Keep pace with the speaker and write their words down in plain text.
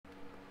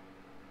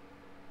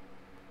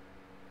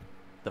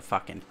the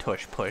fucking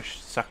tush push.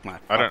 Suck my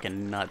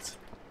fucking nuts.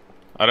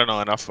 I don't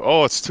know enough.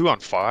 Oh, it's 2 on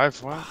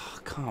 5. What? Oh,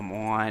 come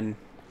on.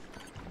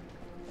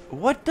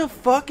 What the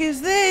fuck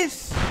is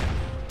this?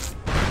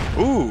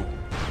 Ooh.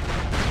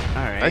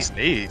 Alright. Nice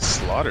nade.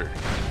 Slaughter.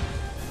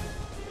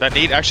 That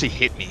nade actually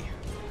hit me.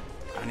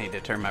 I need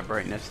to turn my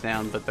brightness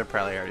down, but they're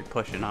probably already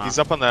pushing off. He's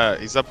up on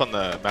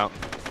the mountain.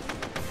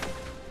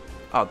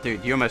 Oh,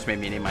 dude, you almost made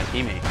me name my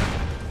teammate.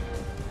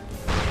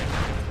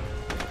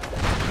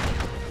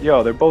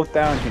 Yo, they're both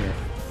down here.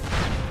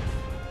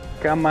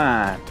 Come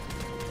on.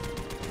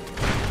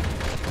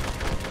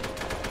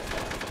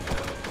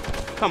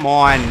 Come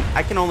on.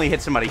 I can only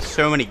hit somebody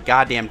so many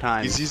goddamn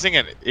times. He's using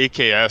an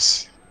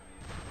AKS.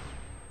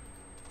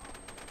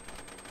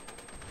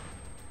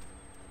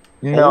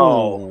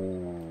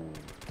 No.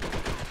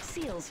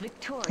 Seals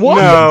victorious. What?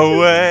 No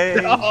way.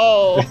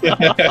 Oh.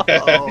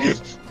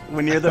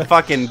 When you're the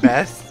fucking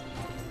best.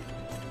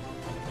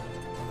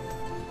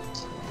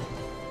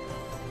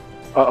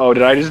 Uh-oh,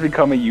 did I just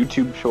become a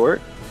YouTube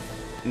short?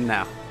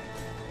 No.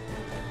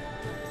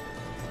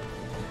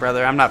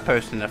 Brother, I'm not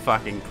posting a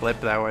fucking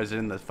clip that I was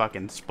in the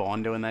fucking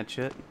spawn doing that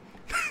shit.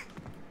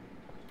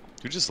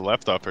 Who just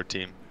left off our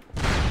team?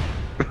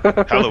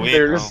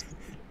 Halloween.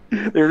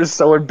 They're just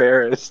so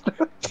embarrassed.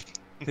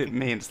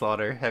 Me and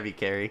Slaughter, heavy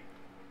carry.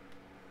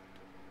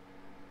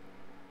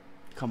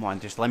 Come on,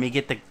 just let me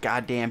get the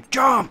goddamn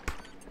jump!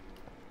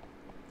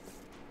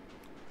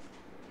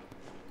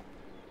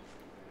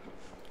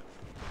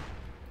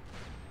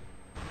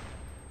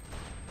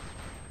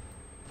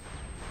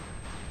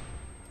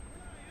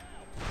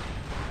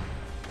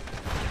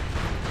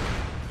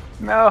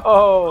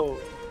 No.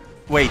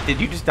 Wait,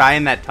 did you just die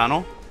in that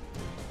tunnel?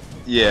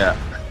 Yeah.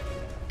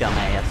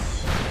 Dumbass.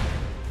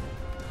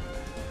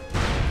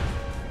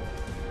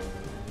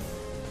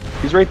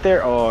 He's right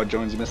there. Oh,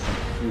 Jones, you missed him.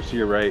 He was to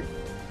your right.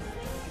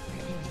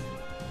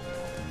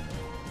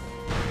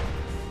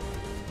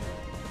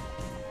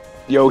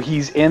 Yo,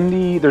 he's in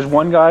the... There's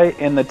one guy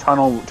in the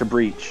tunnel to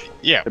breach.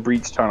 Yeah. The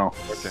breach tunnel.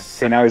 Okay.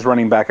 Okay, now he's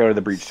running back out of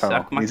the breach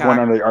tunnel. Suck my He's cock. one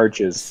under the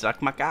arches.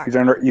 Suck my cock.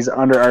 He's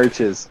under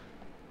arches.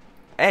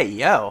 Hey,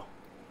 yo.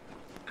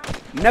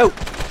 Nope.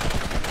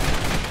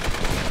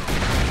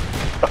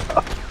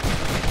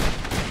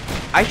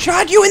 I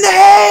shot you in the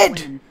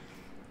head!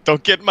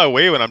 Don't get in my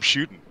way when I'm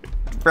shooting.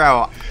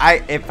 Bro,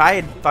 if I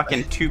had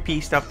fucking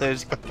two-pieced up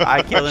those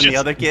I killing the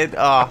other kid,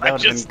 oh, that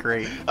would have been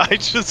great. I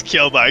just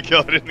killed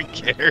Ikill. I didn't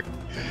care.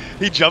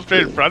 He jumped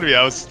right in front of me.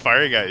 I was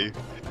firing at you.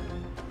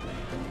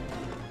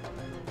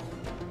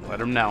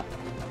 Let him know.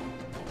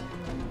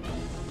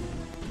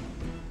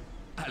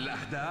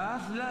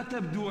 الأحداث لا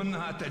تبدو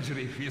أنها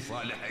تجري في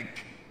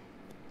صالحك.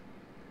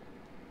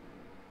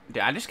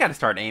 Dude, I just gotta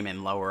start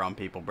aiming lower on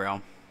people,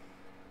 bro.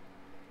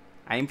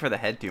 I aim for the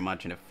head too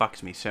much and it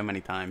fucks me so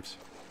many times.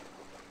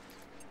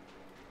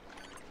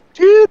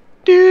 He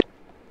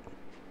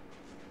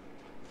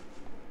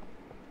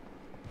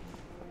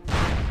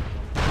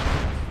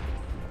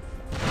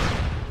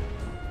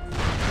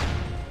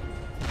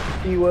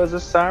was a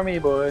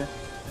Sarmy boy.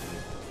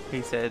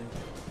 He said,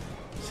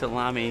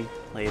 salami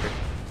later.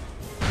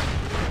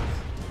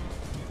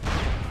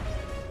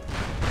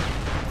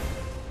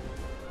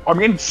 I'm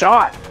getting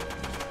shot!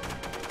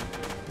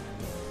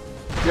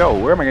 Yo,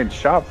 where am I getting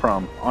shot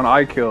from? On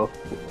iKill.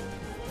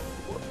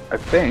 I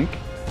think.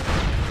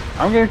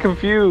 I'm getting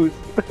confused.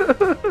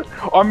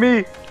 On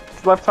me!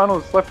 It's left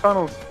tunnels, left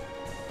tunnels.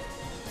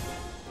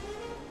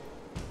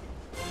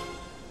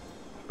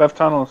 Left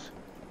tunnels.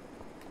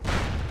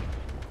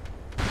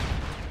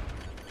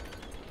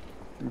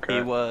 Okay.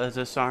 He was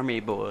a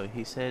Sarmy boy.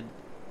 He said,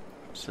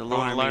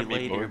 salami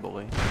later,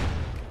 boy.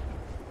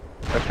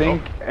 I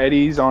think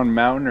Eddie's on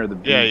mountain or the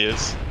beach. Yeah, he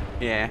is.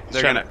 Yeah,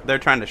 He's they're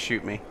trying to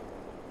shoot me.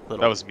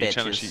 Little That was me bitches.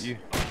 trying to shoot you.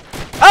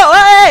 Oh,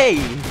 hey!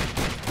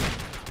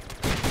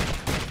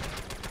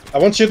 I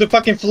want you to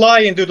fucking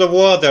fly into the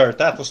water.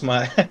 That was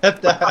my...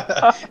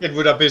 It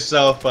would have been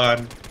so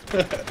fun.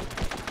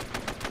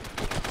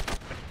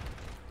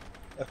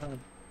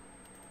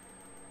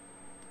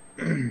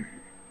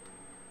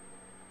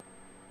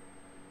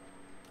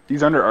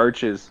 He's under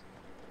arches.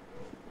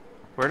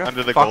 Where the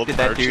Under the fuck gold did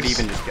that dude arches.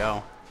 even just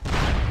go?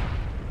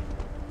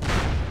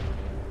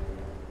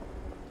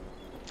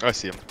 Oh, I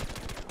see him.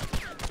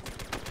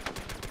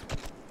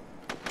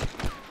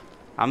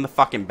 I'm the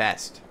fucking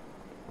best.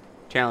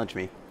 Challenge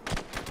me.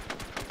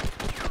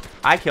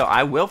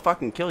 I will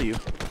fucking kill you.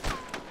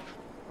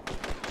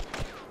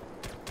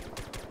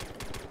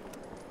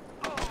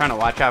 Trying to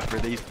watch out for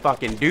these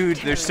fucking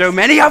dudes. There's so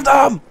many of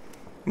them!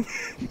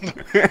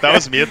 That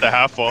was me at the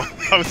half wall.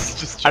 I was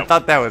just I jumping.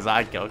 thought that was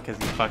iKill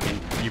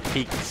because you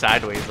peeked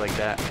sideways like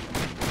that.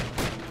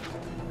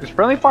 Is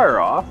friendly fire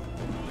off?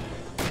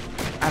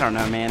 I don't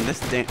know, man. This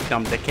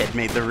dumb dickhead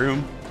made the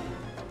room.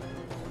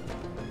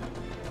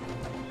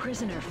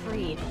 Prisoner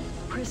freed.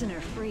 Prisoner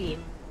freed.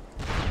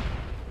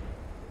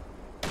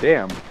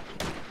 Damn.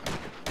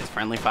 Is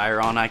friendly fire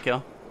on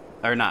iKill?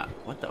 Or not?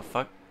 What the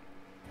fuck?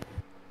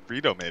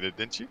 Frito made it,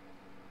 didn't you?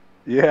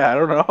 Yeah, I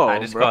don't know. I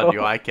just bro. called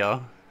you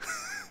iKill.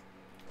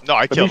 No,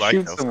 I Let me killed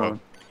shoot Ikill. someone.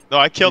 No,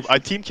 I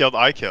team killed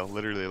I kill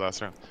literally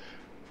last round.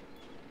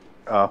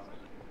 Oh.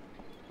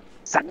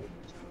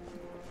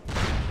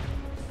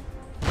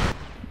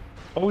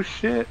 Oh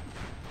shit.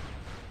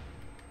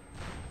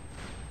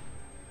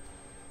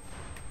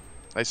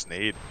 Nice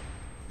nade.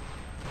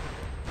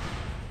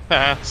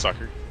 Haha,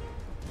 sucker.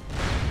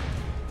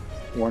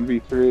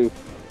 1v3.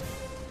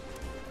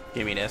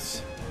 Give me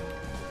this.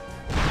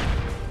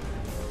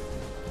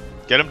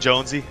 Get him,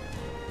 Jonesy.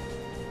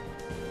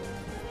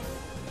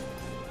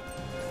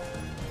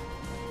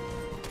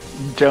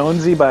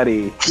 Jonesy,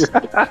 buddy.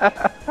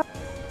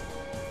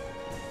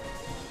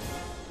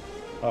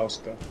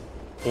 Hauska.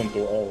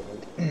 Tuntuu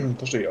oudolta.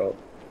 Tosi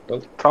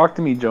oudolta. Talk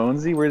to me,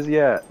 Jonesy. Where's he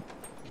at?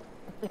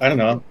 I don't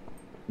know.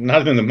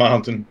 Not in the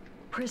mountain.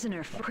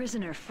 Prisoner.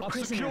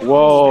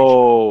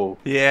 Whoa.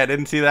 Yeah, I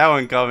didn't see that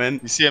one coming.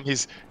 You see him?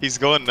 He's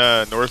going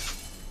north.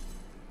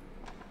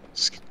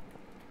 Is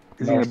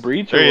he in a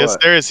breach or There he is.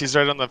 what? There he is. He's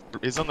right on the.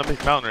 He's on the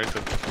big mountain right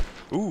there.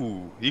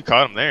 Ooh, you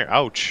caught him there.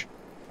 Ouch.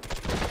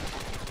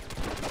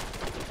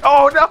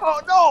 Oh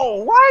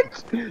no!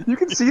 What? You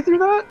can see through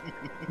that?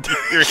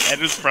 Your head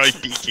is probably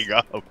peeking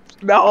up.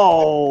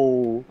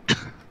 No.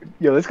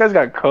 Yo, this guy's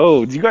got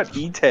codes. You got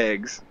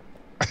e-tags.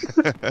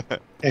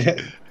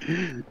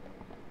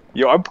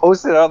 Yo, I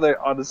posted on the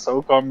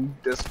SOCOM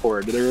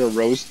Discord. They're gonna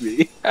roast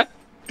me.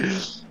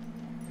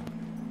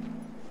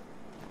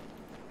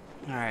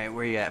 Alright,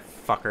 where you at,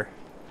 fucker?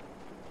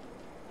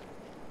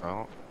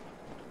 Oh.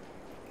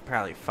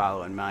 Probably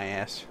following my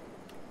ass.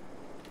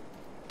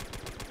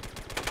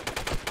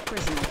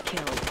 Prisoner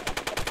killed.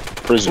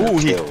 Prisoner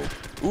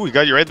Ooh, he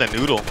got you right in the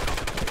noodle.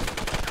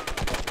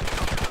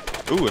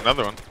 Ooh,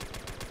 another one.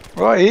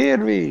 Oh, he hit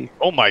me.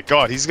 Oh my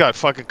god, he's got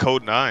fucking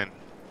code 9.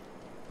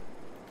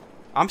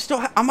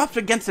 I'm up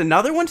against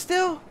another one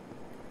still?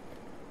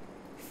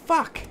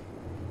 Fuck.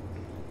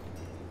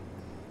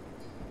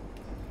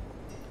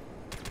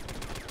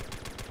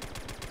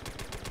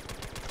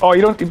 Oh,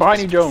 you don't. You're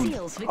behind you, Jones.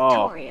 Seals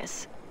Oh.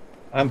 victorious.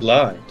 I'm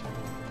blind.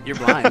 You're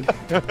blind.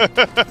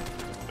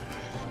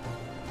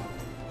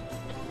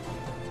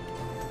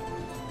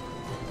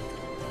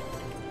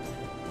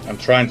 I'm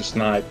trying to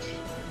snipe.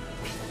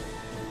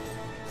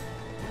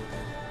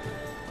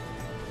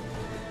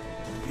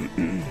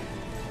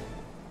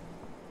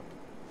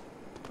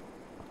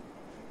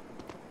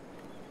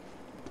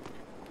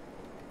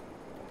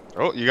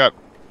 Oh, you got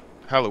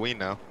Halloween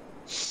now.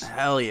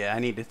 Hell yeah, I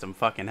needed some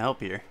fucking help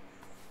here.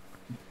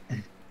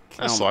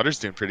 Oh, Slaughter's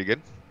doing pretty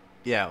good.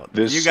 Yeah,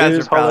 This you guys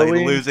is are probably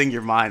Halloween? losing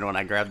your mind when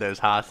I grab those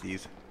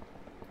hosties.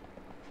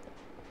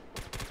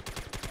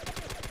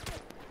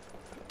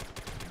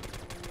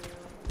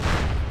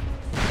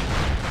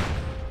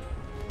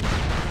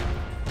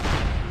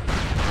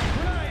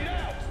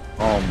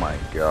 Oh my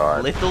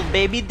god. Little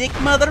baby dick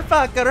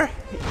motherfucker,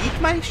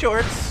 eat my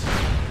shorts.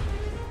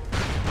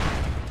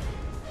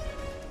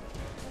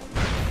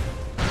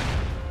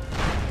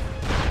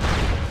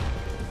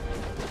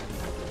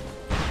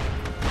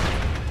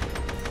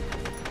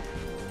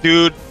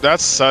 Dude,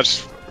 that's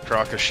such a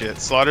crock of shit.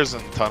 Slaughter's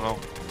in the tunnel.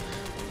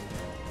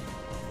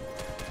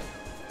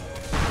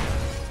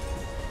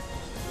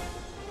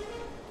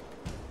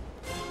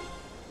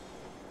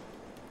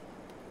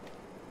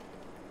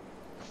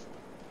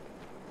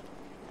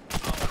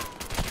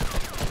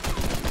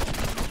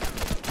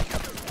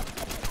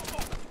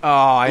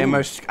 Oh,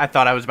 I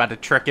thought I was about to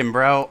trick him,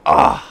 bro.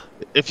 Oh,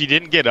 If you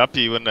didn't get up,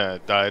 you wouldn't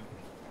have died.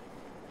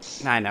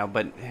 I know,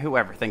 but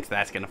whoever thinks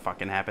that's gonna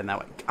fucking happen that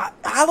way.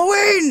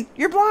 Halloween!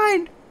 You're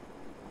blind!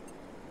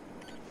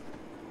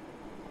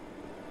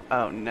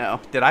 Oh no.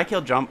 Did I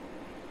kill Jump?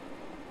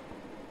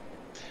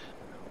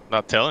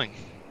 Not telling.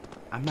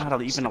 I'm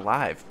not even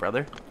alive,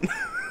 brother.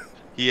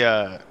 He's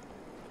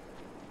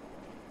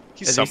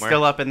Is somewhere. he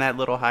still up in that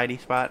little hidey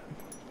spot?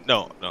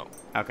 No.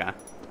 Okay.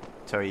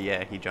 So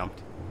yeah, he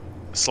jumped.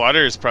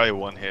 Slaughter is probably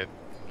one hit.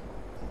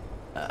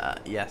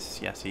 Yes,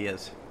 he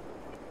is.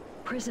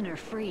 Prisoner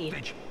freed.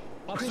 Hostage.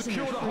 I'll Prisoner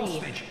secure the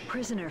freed. hostage.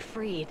 Prisoner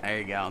freed. There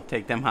you go.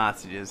 Take them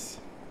hostages.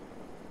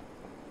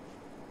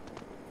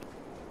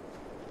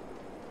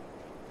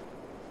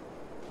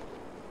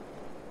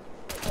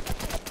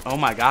 Oh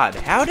my god.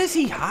 How does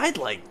he hide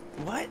like...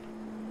 What?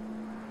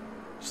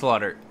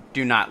 Slaughter,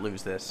 do not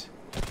lose this.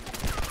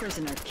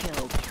 Prisoner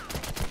killed.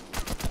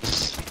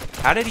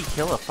 How did he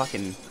kill a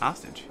fucking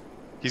hostage?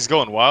 He's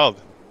going wild.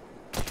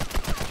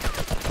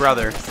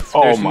 Brother,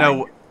 Oh there's my-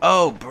 no...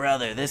 Oh,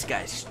 brother, this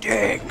guy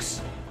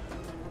stinks.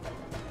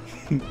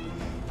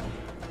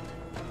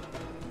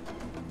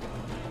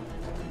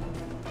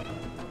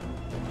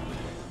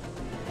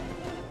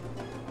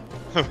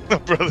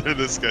 Brother,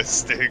 this guy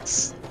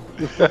stinks.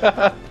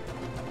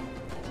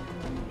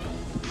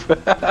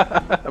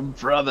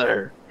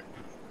 Brother.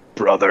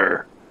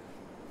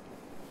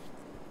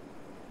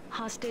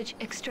 Hostage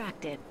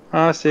extracted.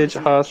 Hostage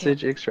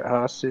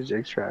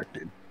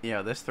extracted.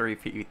 Yeah, this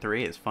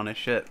 3v3 is fun as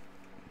shit.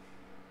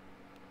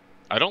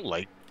 I don't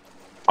like.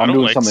 I'm I don't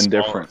doing like something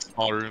small, different.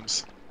 Small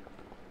rooms.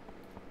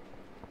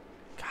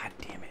 God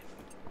damn it.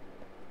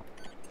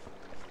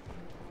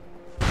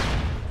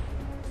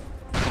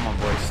 Come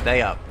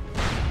stay up.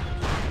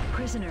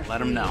 Prisoner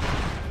Let him freed. know.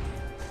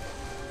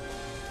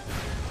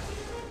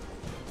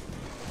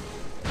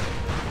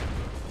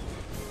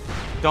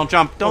 Don't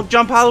jump. Don't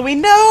jump,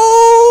 Halloween.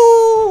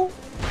 No!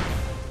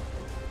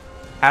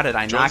 How did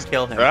I not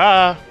kill him?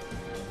 Ah!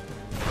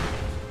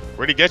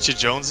 Where'd he get you,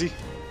 Jonesy?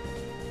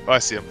 Oh, I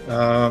see him.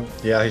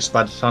 Yeah, he's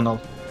by the tunnel.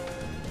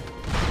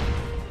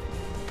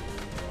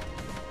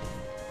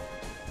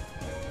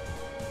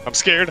 I'm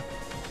scared.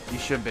 You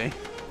should be.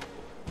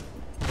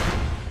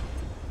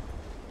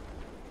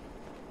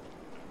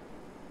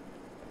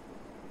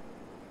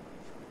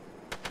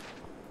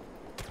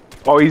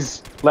 Oh,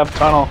 he's left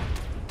tunnel.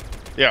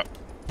 Yeah.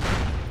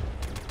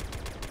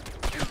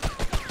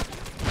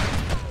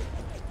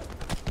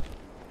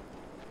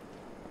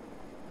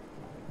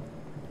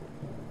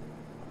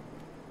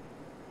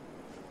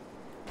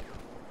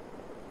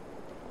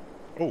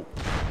 Oh.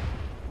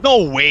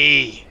 No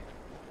way!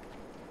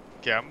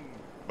 Okay, I'm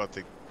about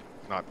to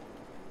not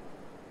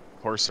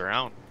horse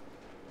around.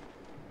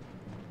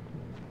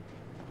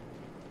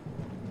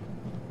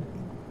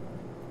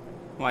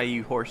 Why are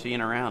you horsying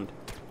around?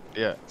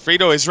 Yeah.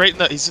 Fredo is right in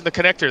the, he's in the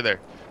connector there.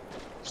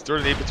 Just throw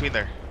it in between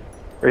there.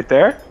 Right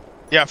there?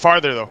 Yeah,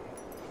 farther though.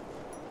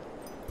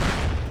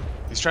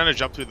 He's trying to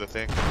jump through the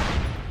thing.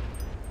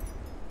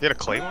 He had a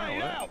claymore or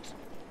what?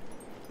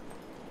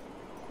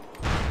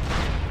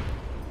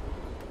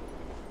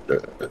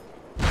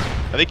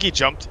 I think he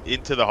jumped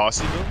into the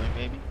Hossy building,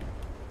 maybe.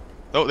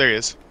 Oh, there he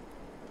is.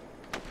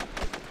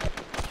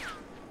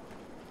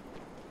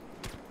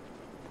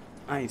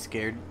 I ain't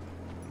scared.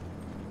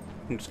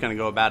 I'm just gonna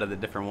go about it a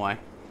different way.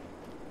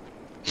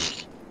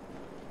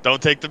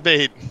 Don't take the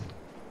bait.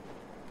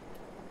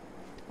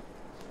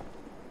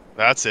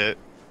 That's it.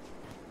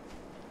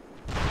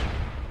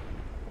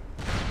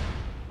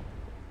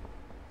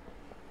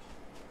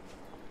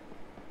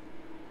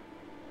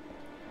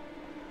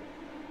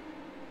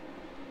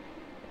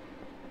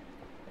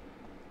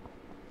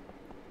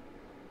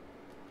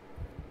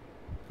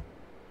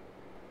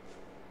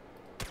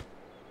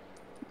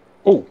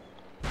 Oh.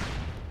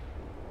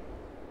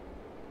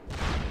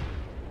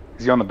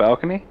 Is he on the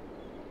balcony?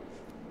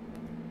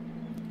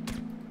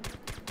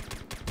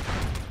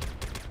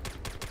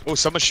 Oh,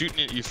 someone's shooting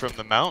at you from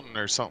the mountain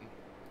or something.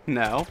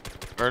 No.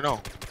 Or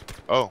no.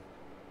 Oh.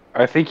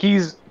 I think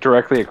he's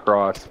directly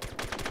across.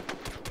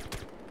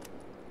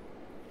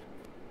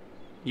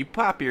 You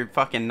pop your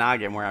fucking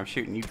noggin where I'm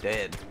shooting you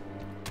dead.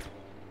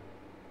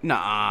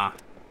 Nah.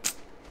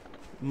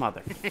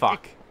 Motherfuck.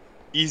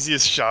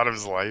 Easiest shot of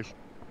his life.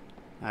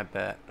 I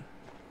bet.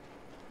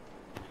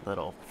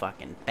 Little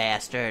fucking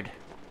bastard.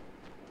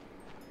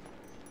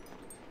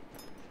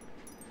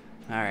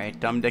 Alright,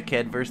 dumb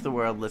dickhead versus the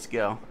world. Let's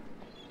go.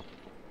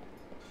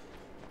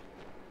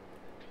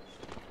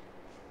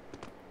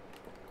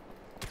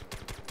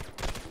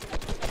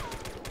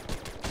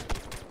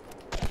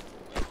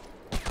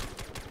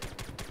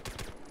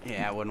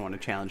 Yeah, I wouldn't want to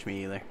challenge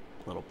me either.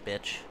 Little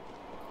bitch.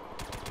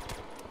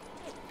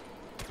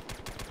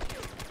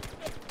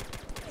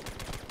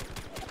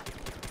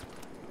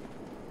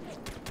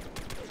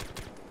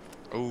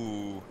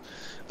 Ooh.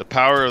 The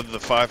power of the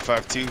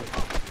 5.52.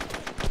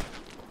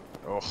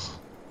 Oh.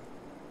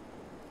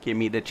 Give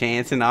me the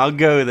chance and I'll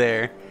go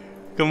there.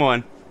 Come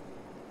on.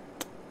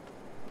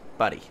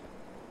 Buddy.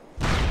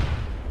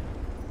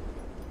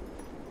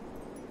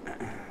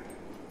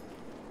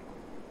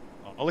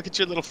 Oh, look at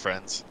your little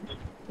friends.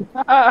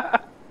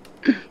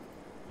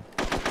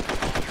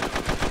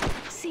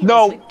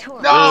 No!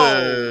 Victorious.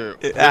 No!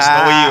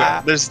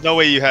 There's no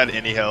way you had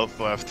any health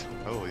left.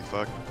 Holy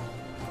fuck.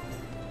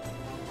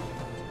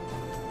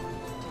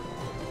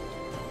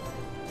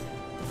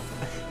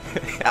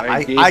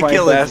 I gave I my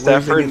kill his best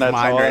effort, his and that's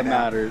mind all right that now.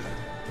 matters.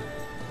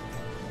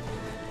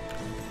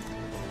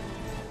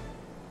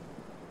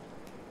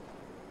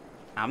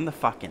 I'm the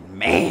fucking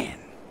man.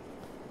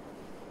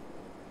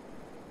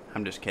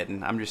 I'm just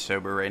kidding. I'm just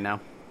sober right now.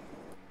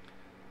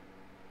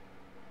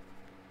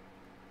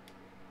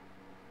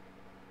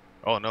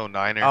 Oh no,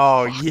 Niner.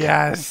 Oh, Fuck.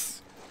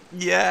 yes.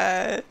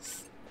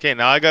 Yes. Okay,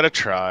 now I gotta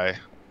try.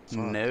 Fuck.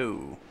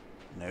 No.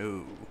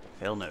 No.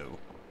 Hell no.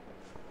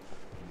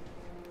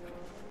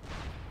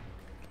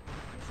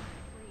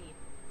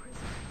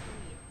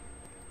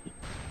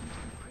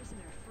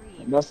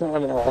 That's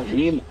not what I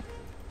mean.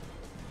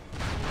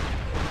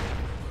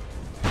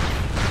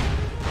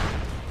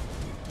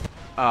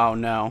 Oh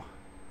no.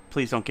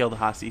 Please don't kill the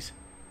Hossies.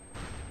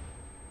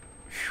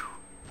 Phew.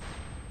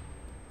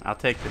 I'll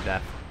take the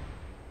death.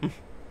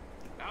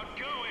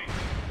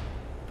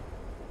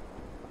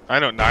 I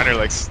know Niner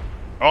likes.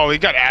 Oh, we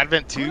got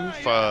Advent too?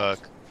 Fuck.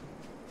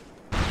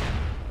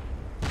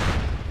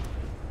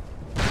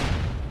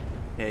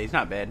 Yeah, he's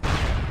not bad.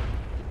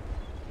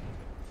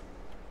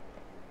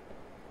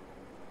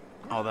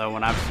 Although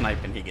when I'm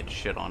sniping, he gets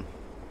shit on.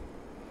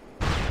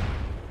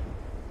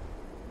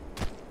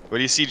 What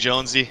do you see,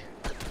 Jonesy?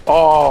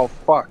 Oh,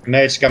 fuck.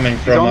 Nade's coming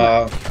from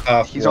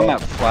half He's on wall.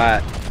 that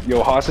flat.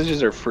 Yo,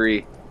 hostages are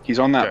free. He's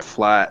on that Okay.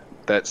 flat,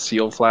 that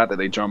seal flat that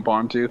they jump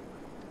onto.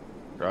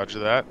 Roger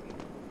that.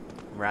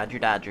 Roger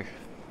Dodger.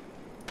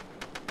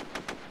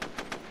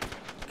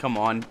 Come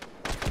on.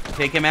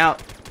 Take him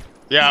out.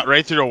 Yeah,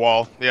 right through the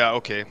wall. Yeah,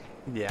 okay.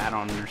 Yeah, I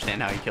don't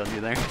understand how he killed you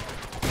there.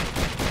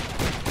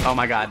 Oh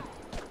my god.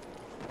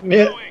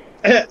 Yeah.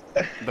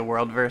 The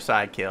world versus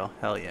I kill.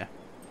 Hell yeah.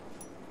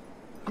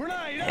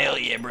 Grenade! Hell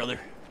yeah, brother.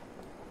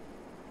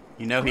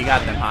 You know he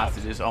got them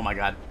hostages. Oh my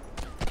god.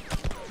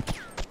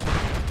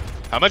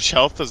 How much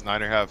health does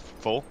Niner have?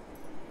 Full?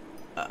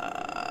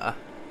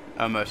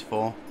 Almost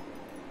full.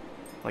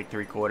 Like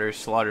 3/4.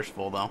 Slaughter's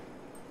full though.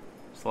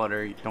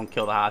 Slaughter, don't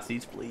kill the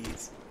hostages,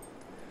 please.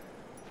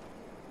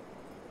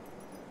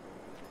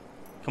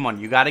 Come on,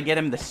 you gotta get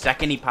him the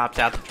second he pops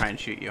out to try and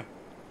shoot you.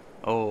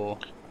 Oh,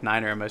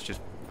 Niner almost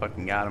just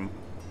fucking got him.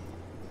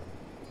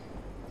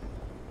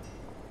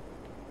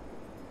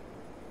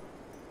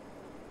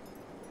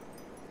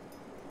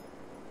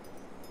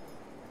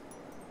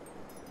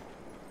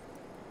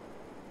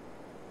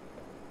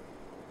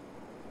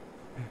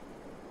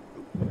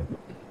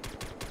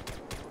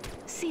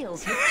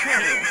 Seals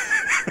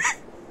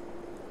victorious.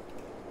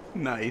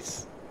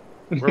 Nice.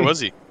 Where was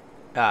he?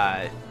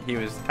 He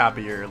was top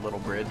of your little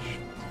bridge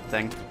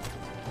thing.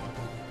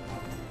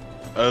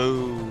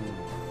 Oh.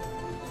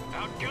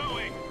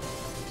 Outgoing!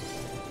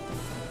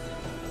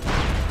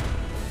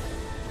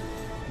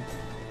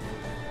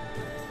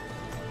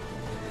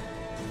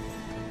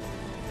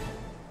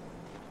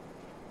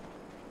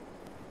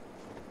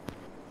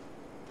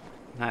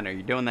 Niner,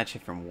 you're doing that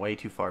shit from way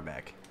too far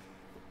back.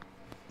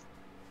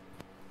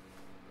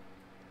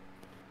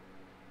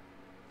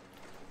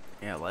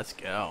 Yeah, let's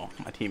go.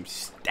 My team's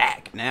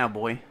stacked now,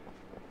 boy.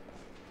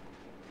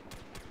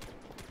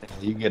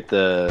 You get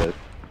the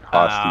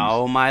hosties.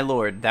 Oh my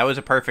lord, that was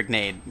a perfect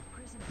nade.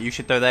 You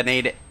should throw that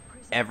nade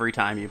every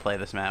time you play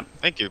this map.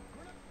 Thank you.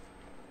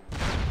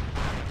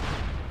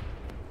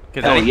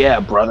 Hell yeah,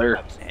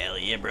 brother. Hell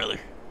yeah, brother.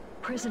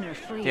 Prisoner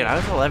free. Dude, I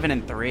was 11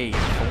 and 3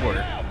 and 4.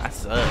 I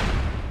suck.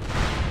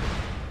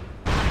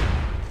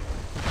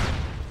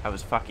 I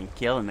was fucking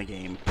killing the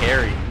game,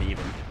 carrying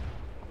even.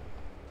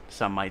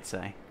 Some might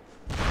say.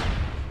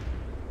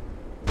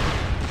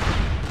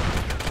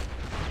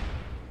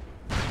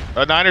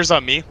 Niner's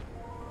on me.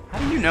 How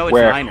do you know it's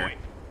Where? Niner?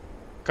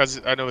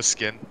 Because I know his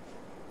skin.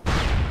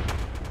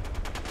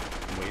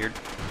 Weird.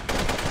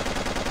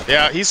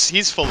 Yeah,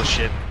 he's full of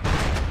shit.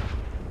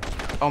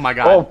 Oh my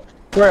god. Oh,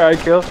 where I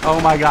kill?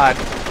 Oh my god.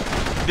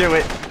 Do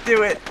it.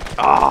 Do it.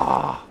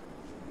 Ah.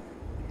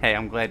 Hey,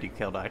 I'm glad you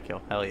killed I kill.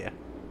 Hell yeah.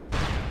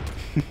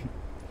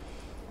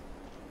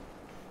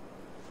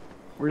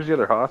 Where's the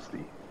other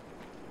hostie?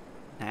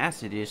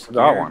 Acid is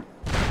That one.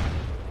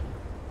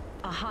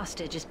 A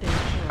hostage has been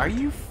killed. Are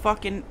you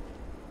fucking...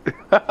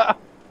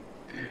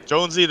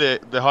 Jonesy,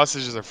 the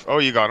hostages are. Oh,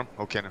 you got him.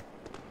 Okay, now.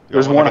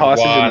 There's one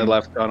hostage in One. the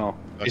left tunnel.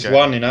 Is Okay.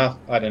 one enough?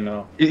 I don't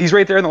know. He's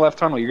right there in the left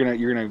tunnel.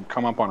 You're gonna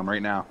come up on him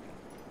right now.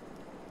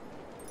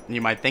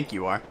 You might think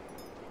you are.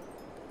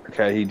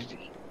 Okay,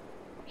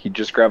 he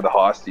just grabbed the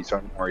hostie, so I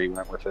don't know where he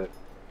went with it.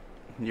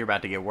 You're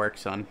about to get work,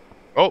 son.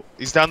 Oh,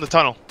 he's down the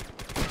tunnel.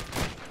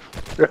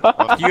 Do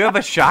you have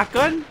a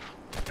shotgun?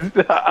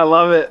 I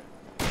love it.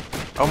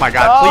 Oh my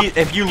god, please,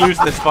 if you lose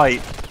this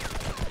fight.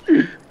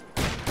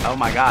 Oh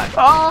my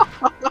god.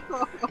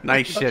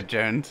 Nice shit,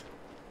 Jones.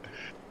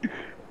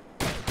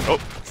 Oh.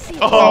 Seals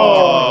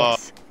Oh.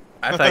 victorious.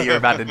 I thought you were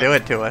about to do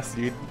it to us,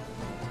 dude.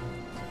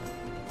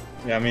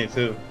 Yeah, me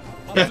too.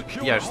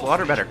 Yeah,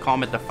 Slaughter better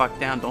calm it the fuck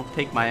down. Don't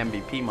take my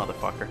MVP,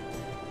 motherfucker.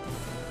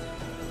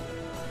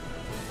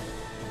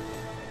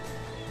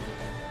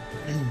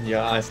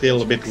 Yeah, I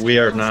feel a bit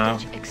weird now.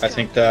 I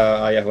think the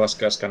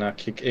ayahuasca is gonna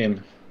kick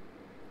in.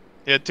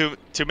 Yeah, too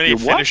many You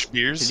what? Finnish Did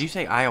beers. you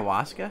say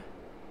ayahuasca?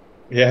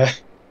 Yeah.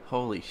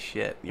 Holy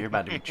shit, you're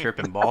about to be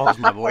tripping balls,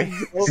 my boy.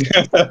 He's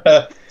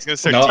gonna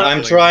start No,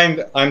 I'm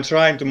tickling.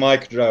 trying to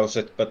microdose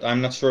it, but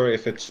I'm not sure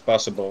if it's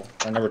possible.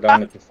 I've never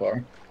done it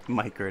before.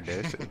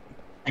 Microdosing.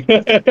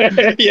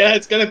 Yeah,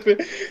 it's gonna be.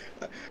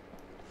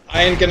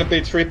 I ain't gonna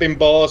be tripping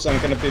balls. I'm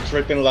gonna be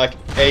tripping like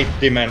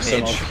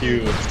 8-dimensional Bitch.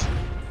 cubes.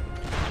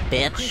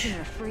 Bitch.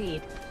 Prisoner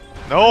freed.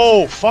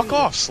 No, fuck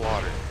off,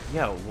 Slaughter.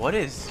 Yo, what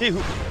is Hey,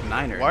 who,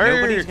 Niner? why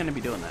are- Nobody's gonna be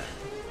doing that.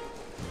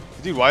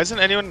 dude? Why isn't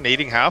anyone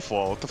nading half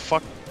wall? What the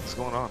fuck is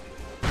going on?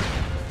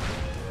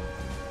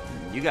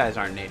 You guys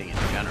aren't nading in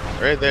general.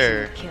 Right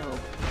there. Prisoner killed.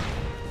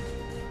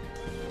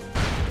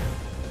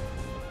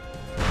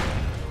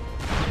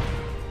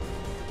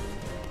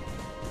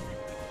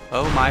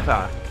 Oh my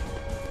fuck.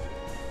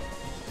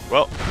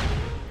 Well,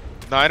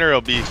 Niner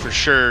will be for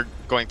sure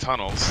going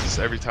tunnels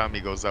every time he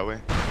goes that way.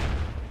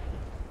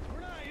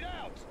 Grenade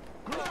out!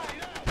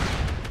 Grenade out!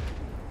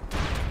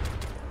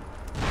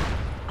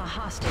 A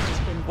hostage has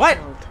been What?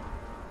 killed.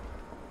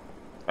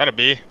 That'd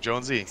be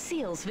Jonesy.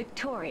 Seals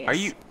victorious. Are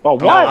you? Oh,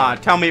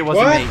 what? Tell me it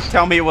wasn't What? me.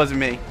 Tell me it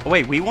wasn't me. Oh,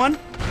 wait, we won?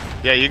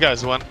 Yeah, you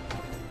guys won.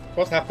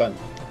 What happened?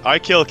 I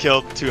killed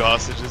 2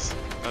 hostages.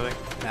 I think.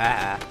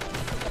 Ah.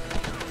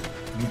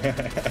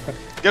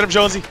 Get him,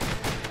 Jonesy.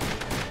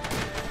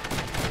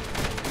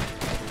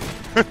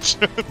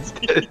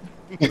 Jonesy.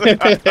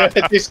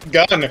 This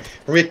gun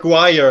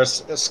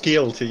requires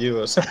skill to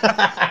use.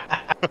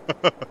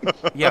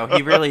 Yo,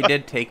 he really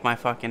did take my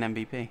fucking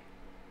MVP.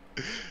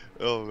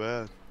 Oh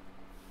man.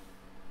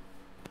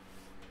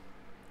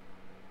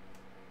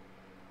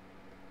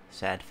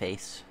 Sad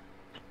face.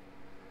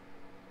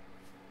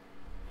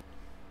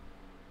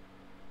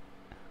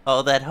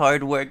 All that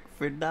hard work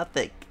for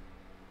nothing.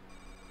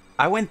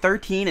 I went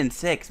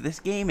 13-6. This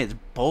game is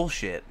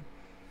bullshit.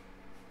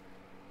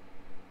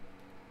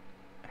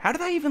 How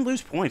did I even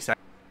lose points? All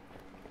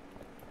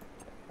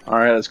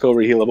right, let's go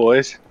over Gila,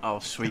 boys. Oh,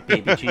 sweet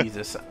baby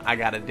Jesus. I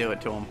gotta do it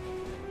to him.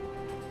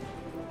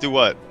 Do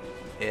what?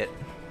 It.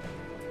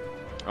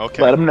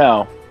 Okay. Let him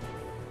know.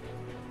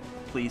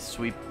 Please,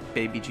 sweet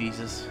baby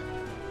Jesus.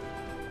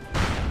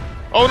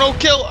 Oh no,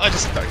 kill! I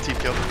just team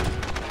killed.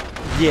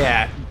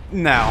 Yeah,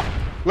 no.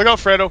 Look out,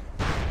 Fredo.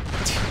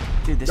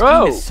 Dude, this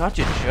Whoa. game is such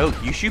a joke.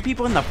 You shoot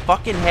people in the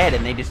fucking head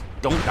and they just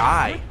don't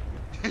die.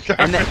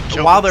 And then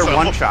Killed while they're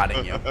himself.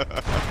 one-shotting you.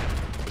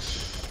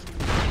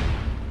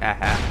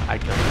 Haha, I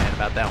killed a man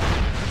about that one.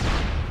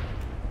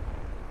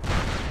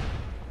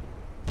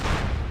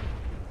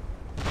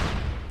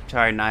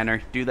 Sorry,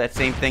 Niner. Do that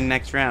same thing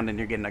next round and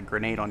you're getting a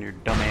grenade on your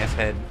dumbass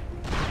head.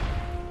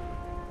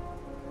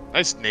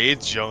 Nice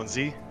nades,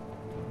 Jonesy.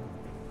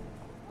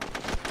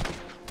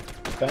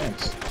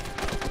 Thanks.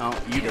 Oh,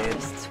 you did.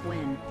 Terrorists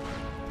win.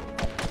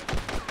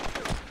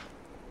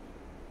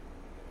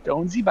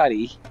 Jonesy,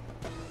 buddy.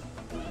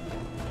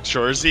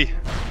 Shorzy.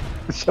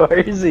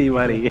 Shorzy,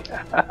 buddy.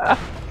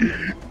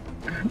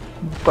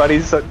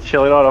 Buddy's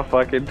chilling on a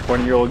fucking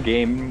 20-year-old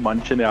game,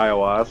 munching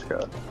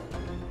ayahuasca.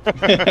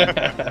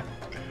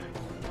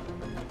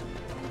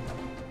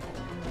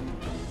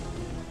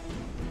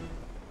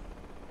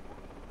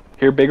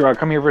 Here, Big Rock,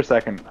 come here for a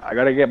second. I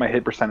gotta get my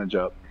hit percentage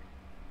up.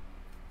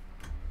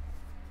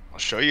 I'll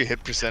show you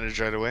hit percentage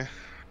right away.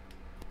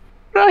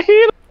 Right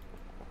here.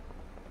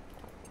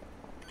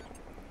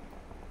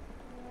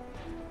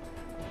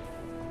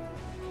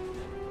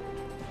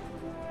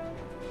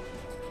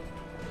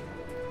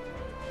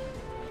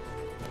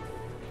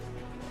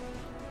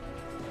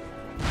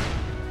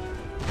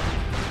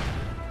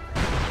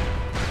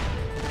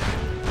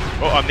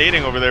 Oh, I'm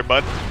nading over there,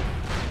 bud.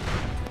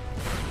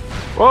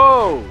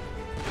 Whoa!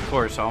 Of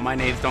course, all my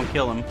nades don't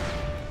kill him.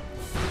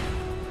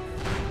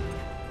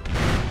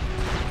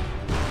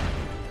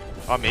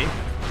 On me.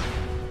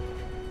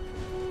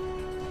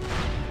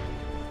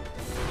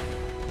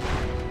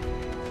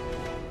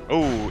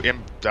 Oh,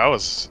 that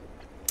was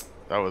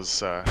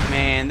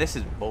Man, this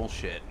is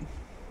bullshit.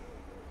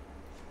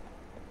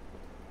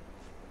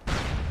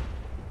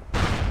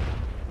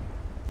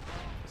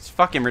 It's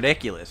fucking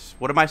ridiculous.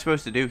 What am I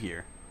supposed to do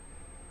here?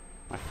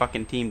 My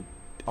fucking team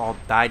all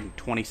died in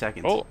 20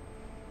 seconds. Oh.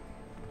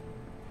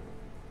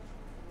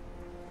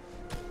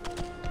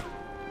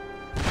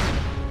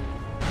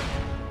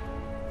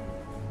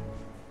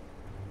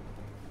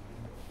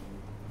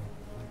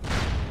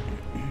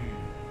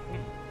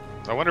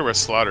 I wonder where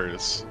Slaughter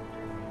is.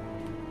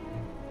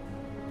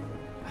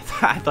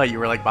 I thought you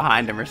were like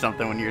behind him or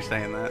something when you were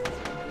saying that.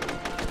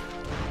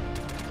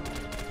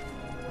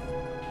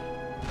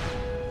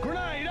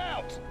 Grenade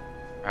out!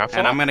 Half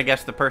And I'm gonna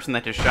guess the person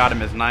that just shot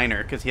him is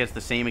Niner, because he has the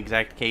same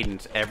exact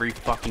cadence every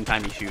fucking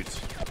time he shoots.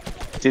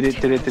 Did it?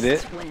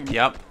 Terrorists win.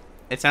 Yep.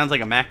 It sounds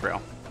like a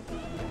macro.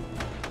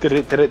 Did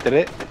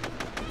it?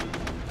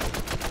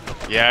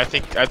 Yeah, I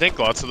think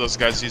lots of those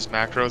guys use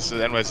macros, the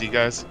NYZ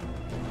guys.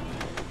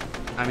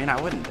 I mean,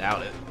 I wouldn't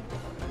doubt it.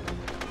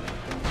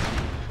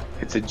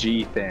 It's a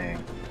G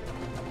thing.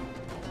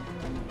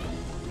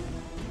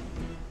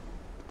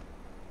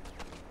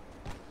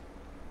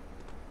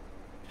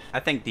 I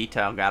think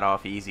Detail got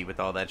off easy with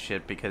all that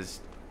shit because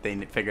they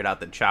figured out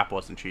that Chop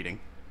wasn't cheating.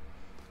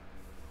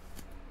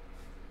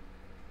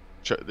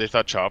 They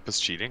thought Chop was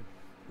cheating.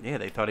 Yeah,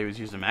 they thought he was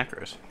using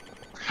macros.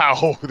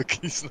 How?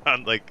 He's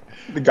not like.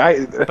 The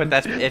guy. But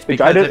it's the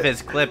guy because of did-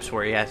 his clips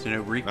where he has to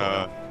know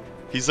recoil.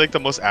 He's like the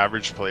most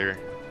average player.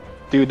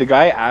 Dude, the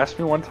guy asked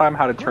me one time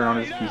how to turn on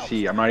his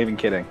PC. I'm not even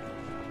kidding.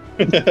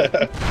 Grenade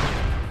out!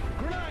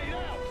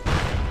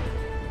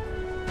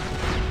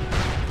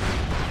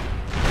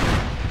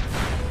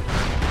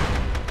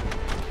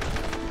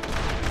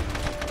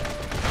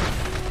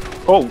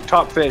 Oh,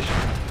 top fish.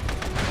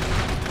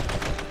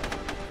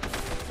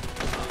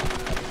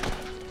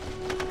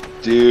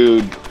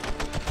 Dude.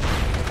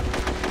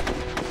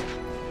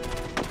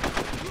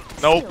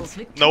 Nope. Steel's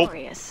Nope.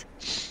 victorious.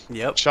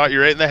 Yep. Shot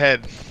you right in the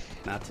head.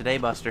 Not today,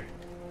 Buster.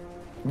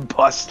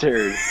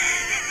 Buster.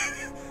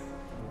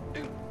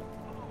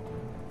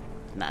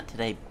 Not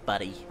today,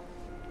 buddy.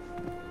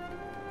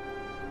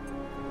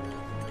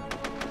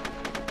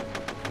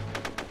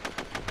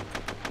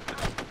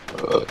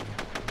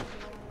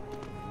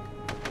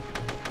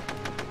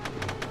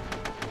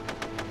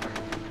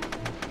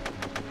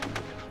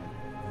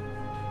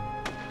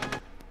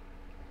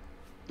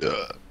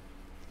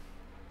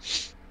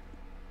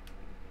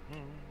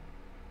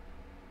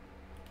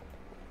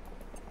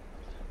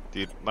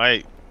 Dude,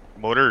 my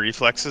motor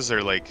reflexes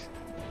are like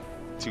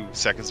 2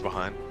 seconds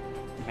behind.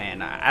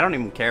 Man, I don't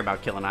even care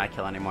about killing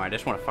iKill anymore. I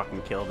just want to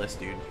fucking kill this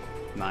dude,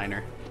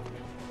 Niner.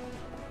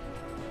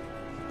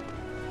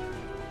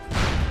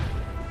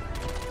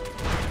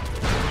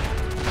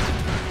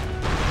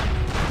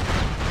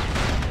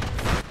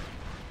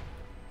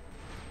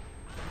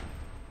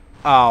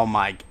 Oh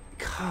my,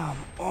 come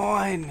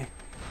on.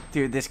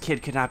 Dude, this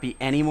kid could not be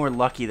any more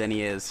lucky than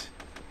he is.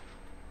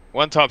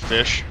 One top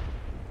fish.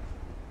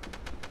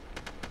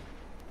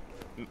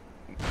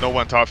 No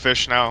one top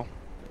fish now.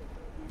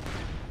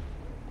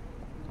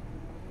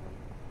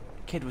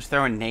 Kid was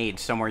throwing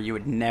nades somewhere you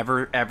would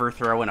never ever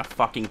throw in a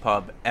fucking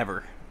pub.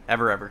 Ever.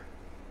 Ever.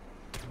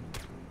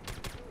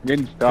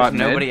 Getting Because shot mid.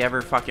 nobody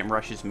ever fucking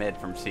rushes mid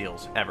from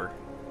seals. Ever.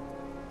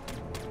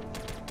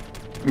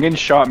 I'm getting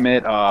shot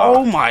mid.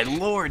 Oh my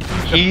lord,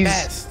 he's the he's-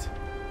 best.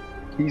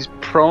 He's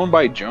prone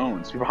by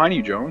Jones. He's behind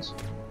you, Jones.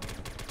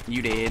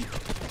 You did.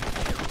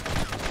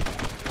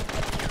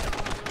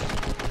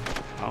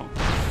 Oh,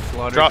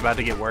 Slaughter's Drop. about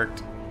to get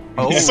worked.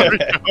 Oh, Sorry,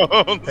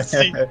 Jones.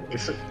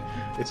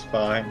 It's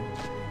fine.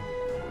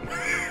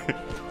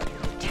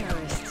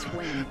 Terrorists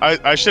win.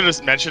 I should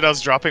have mentioned I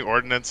was dropping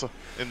ordnance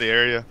in the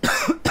area.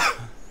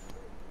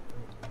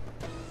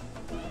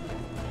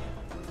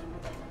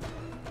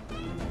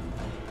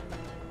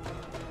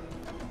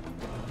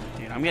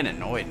 dude, I'm getting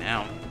annoyed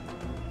now.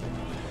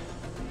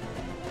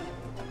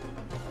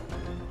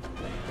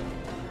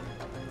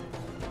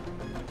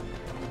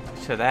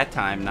 So that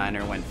time,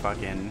 Niner went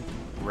fucking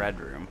red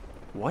room.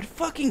 What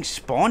fucking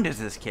spawn does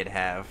this kid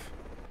have?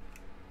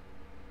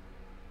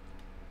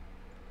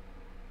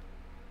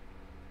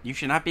 You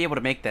should not be able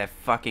to make that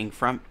fucking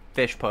front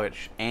fish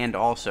push and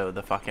also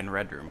the fucking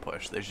red room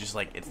push. There's just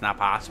like, it's not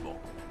possible.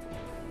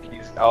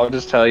 I'll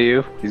just tell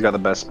you, he's got the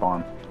best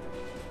spawn.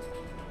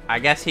 I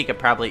guess he could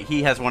probably,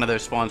 he has one of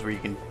those spawns where you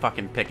can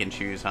fucking pick and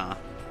choose, huh?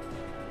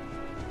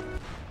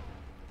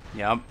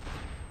 Yep.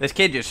 This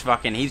kid just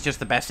fucking, he's just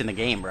the best in the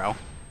game, bro.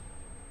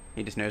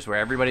 He just knows where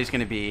everybody's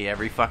gonna be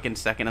every fucking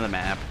second of the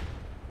map.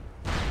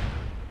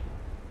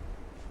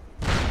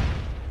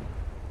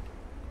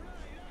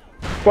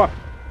 What?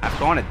 I've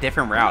gone a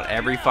different route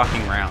every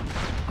fucking round.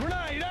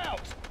 Grenade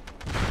out!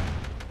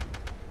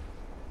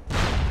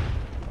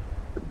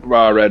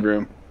 Red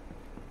room.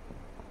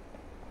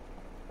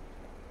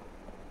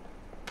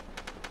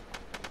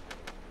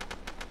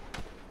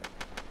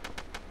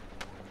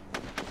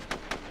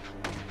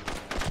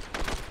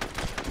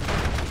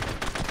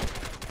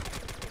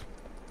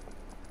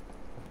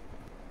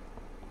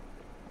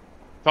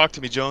 Talk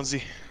to me,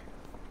 Jonesy.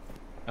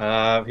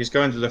 He's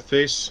going to the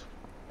fish.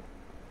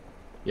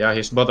 Yeah,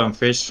 he's bottom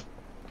fish.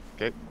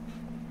 Okay.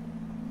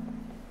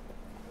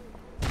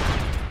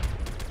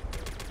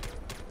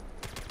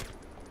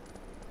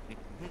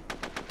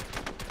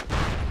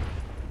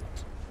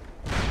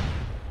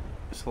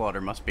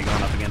 Slaughter must be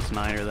going up against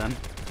Niner then.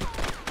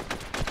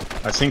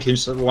 I think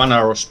he's 1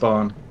 hour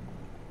spawn.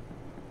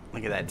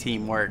 Look at that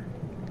teamwork.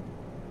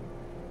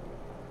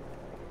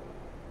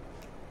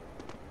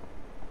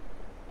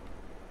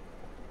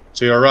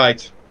 To your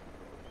right.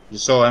 You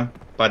saw him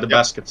by the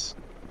baskets.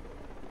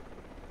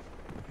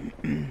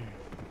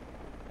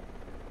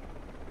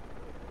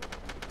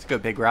 Let's go,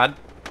 Big Rod.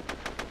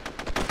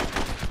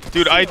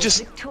 Dude, I Seals just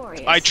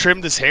victorious. I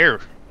trimmed his hair,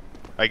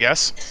 I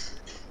guess.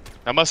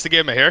 I must have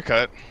gave him a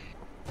haircut.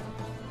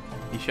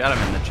 You shot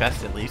him in the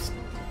chest at least.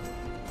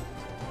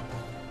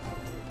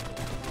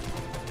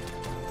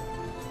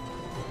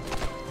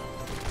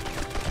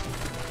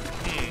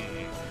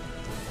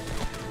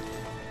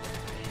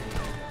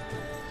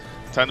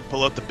 Time to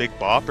pull out the big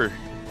bopper.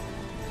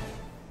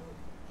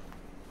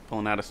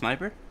 Pulling out a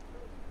sniper?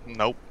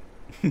 Nope.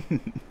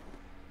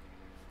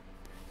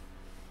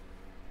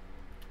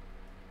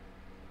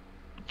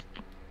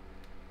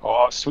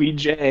 Oh, sweet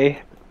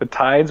J. The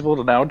tides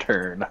will now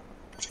turn.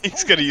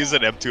 He's gonna use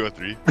an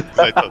M203. 'Cause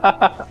I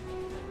thought-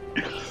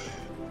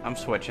 I'm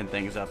switching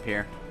things up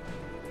here.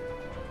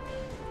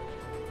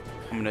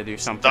 I'm gonna do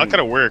It's something. not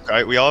gonna work.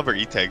 We all have our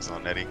E-tags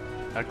on, Eddie.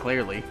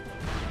 Clearly.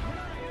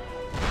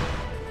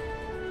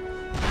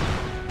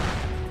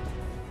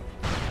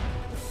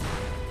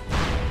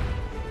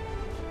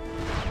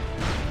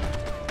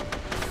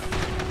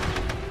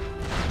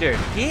 Dude,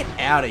 get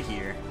out of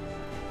here.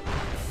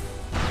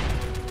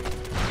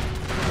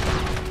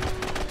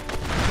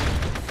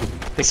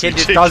 The kid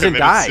just CJ doesn't committed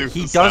die. He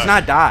suicide. does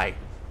not die.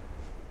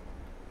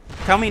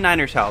 Tell me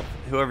Niners help.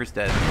 Whoever's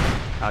dead.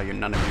 Oh,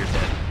 none of you're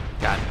dead.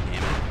 God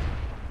damn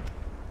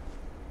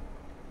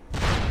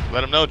it.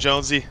 Let him know,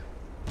 Jonesy.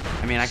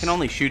 I mean, I can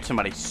only shoot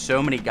somebody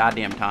so many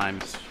goddamn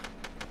times.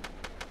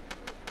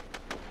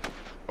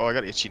 Oh, I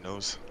got an itchy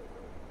nose.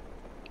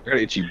 I got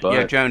an itchy butt.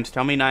 Yeah, Jones,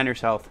 tell me Niners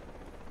health.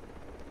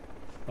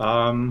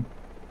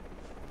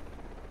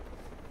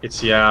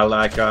 It's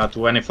like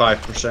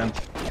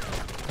 25%.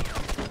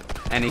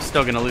 And he's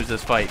still gonna lose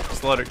this fight.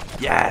 Slaughter.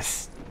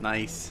 Yes!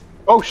 Nice.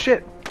 Oh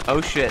shit!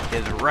 Oh shit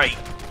is right.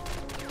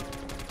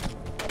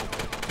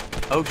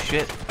 Oh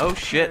shit. Oh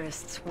shit.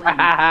 Terrorists win.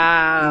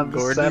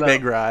 Gordon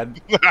Big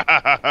Rod.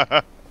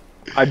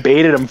 I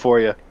baited him for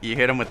you. You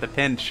hit him with the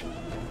pinch.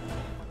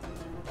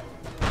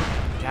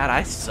 God,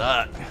 I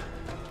suck.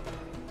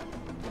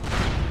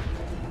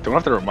 Don't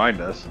have to remind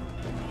us.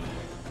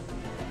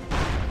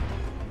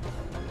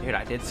 Dude,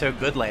 I did so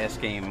good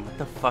last game. What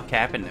the fuck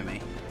happened to me?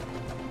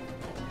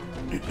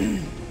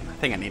 I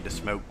think I need to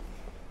smoke.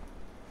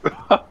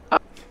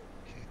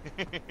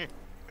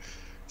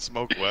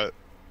 Smoke what?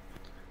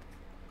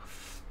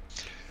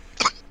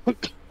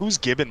 Who's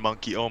Gibbon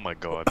Monkey? Oh my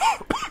god.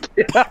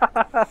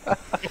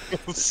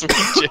 Sweet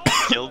J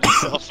killed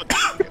himself.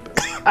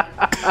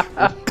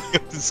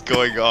 What is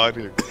going on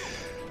here?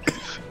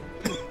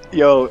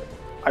 Yo,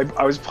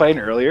 I was playing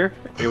earlier.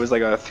 It was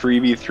like a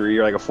 3v3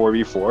 or like a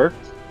 4v4.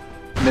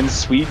 And then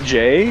Sweet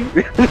J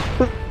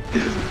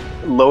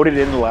loaded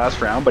in the last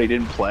round, but he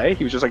didn't play.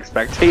 He was just like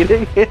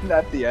spectating. And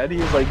at the end, he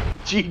was like,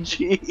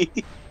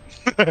 GG.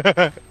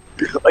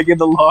 Like in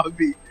the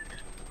lobby.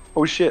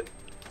 Oh shit.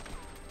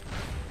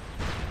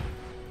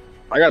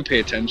 I gotta pay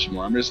attention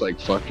more. I'm just like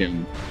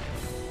fucking.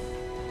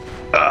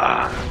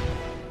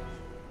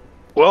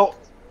 Well,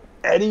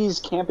 Eddie's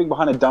camping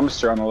behind a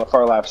dumpster on the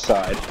far left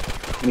side,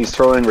 and he's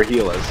throwing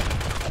Rahilas.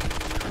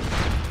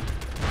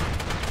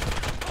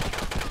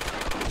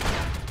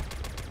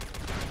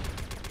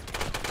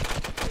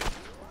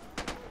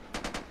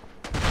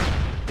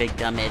 Big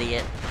dumb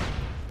idiot.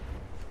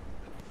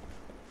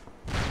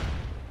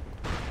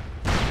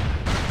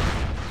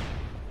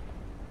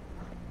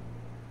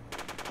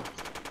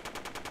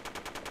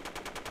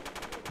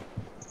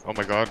 Oh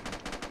my god.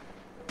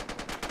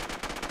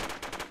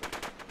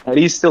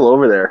 Eddie's still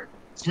over there.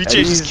 Sweet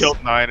J just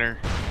killed Niner.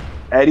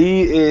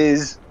 Eddie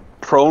is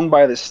prone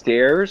by the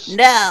stairs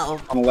No!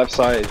 on the left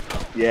side.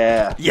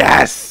 Yeah.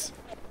 Yes!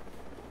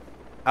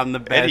 I'm the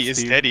best, Eddie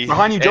is dude. Eddie.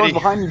 Behind you, Jones. Eddie.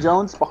 Behind you,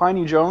 Jones. Behind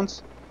you,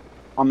 Jones.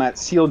 On that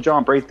seal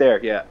jump right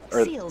there. Yeah.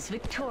 Or Seals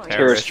victorious.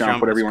 terrace jump,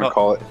 whatever you want to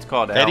call it. It's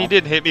called L. Eddie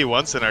didn't hit me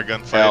once in our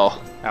gunfight.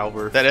 L.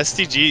 Albert. That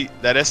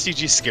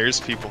STG scares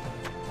people.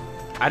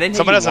 I didn't hit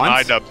Someone you has an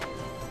once. iDub.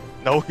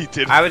 No, he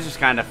didn't. I was just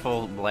kind of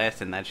full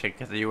blasting that shit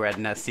because you were at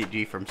an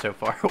SCG from so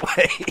far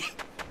away.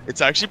 It's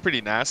actually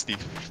pretty nasty.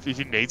 If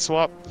you nade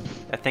swap,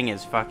 That thing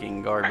is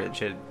fucking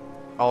garbage.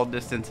 All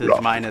distances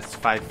minus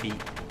 5 feet.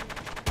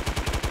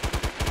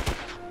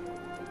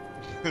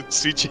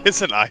 Sweet J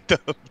is an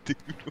iDub, dude.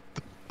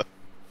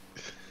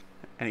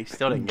 And he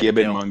still didn't get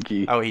Gibbon a kill.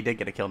 monkey. Oh, he did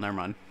get a kill. Never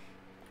mind.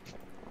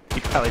 He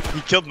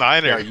He killed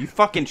Niner. Yo, you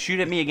fucking shoot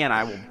at me again,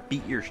 I will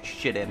beat your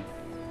shit in.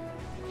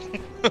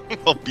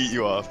 I'll beat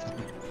you off.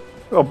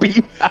 Oh,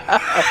 beat.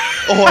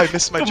 Oh, I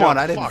missed my Come jump. on,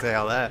 I didn't Fuck. say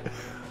all that.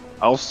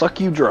 I'll suck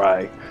you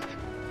dry.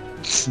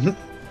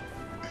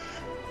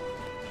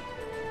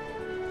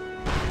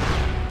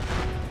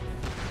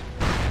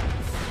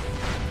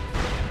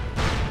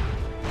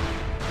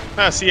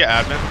 See ya,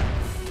 admin.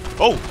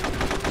 Oh,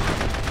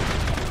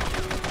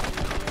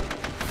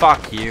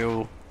 Fuck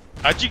you.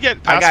 how'd you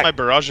get past my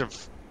barrage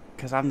of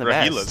Because I'm the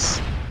Rahilas?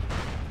 best.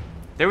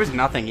 There was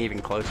nothing even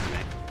close to me.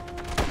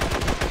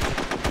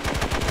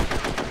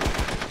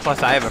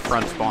 Plus, I have a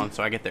front spawn,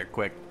 so I get there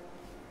quick.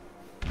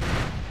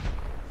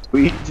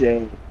 Sweet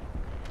J.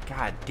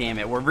 God damn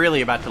it, we're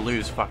really about to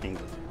lose fucking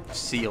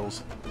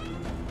seals.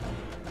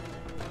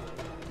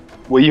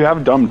 Well, you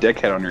have dumb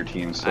dickhead on your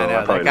team, so I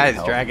know, probably that guy's doesn't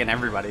help. dragging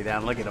everybody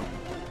down. Look at him.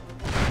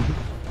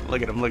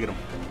 Look at him, look at him.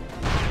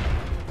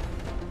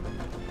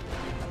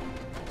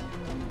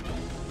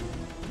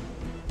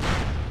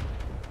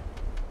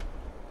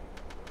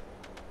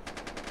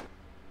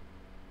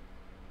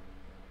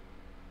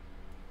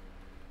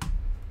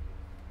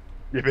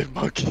 Ribbon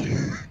monkey.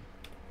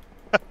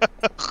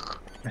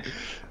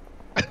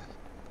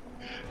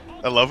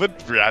 I love when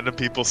random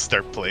people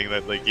start playing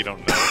that like you don't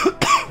know.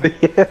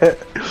 Yeah.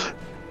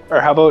 Or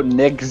how about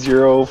Nick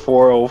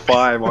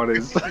 0405 on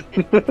his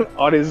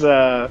on his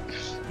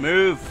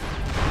Move.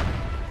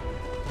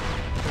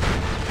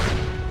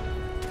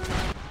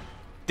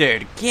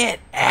 Dude, get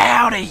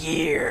out of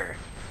here.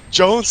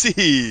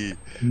 Jonesy.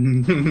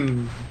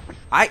 You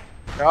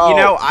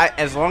know,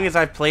 as long as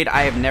I've played,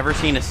 I have never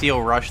seen a seal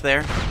rush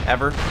there,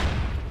 ever.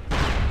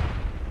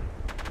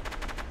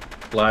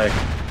 Like,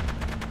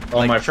 all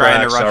Like my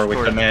trying to frags rush are with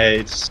towards the them.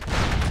 nades.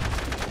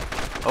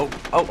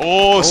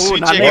 Oh, Sweet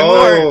not J.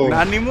 anymore. Oh.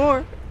 Not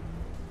anymore.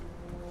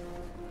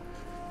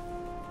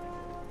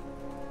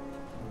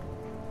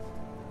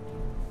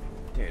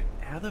 Dude,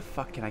 how the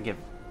fuck can I give...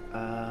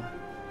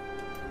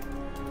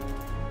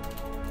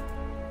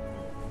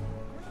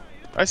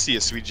 I see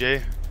a Sweet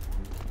J.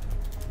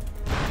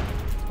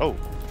 Oh,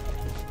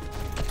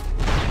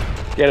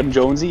 get him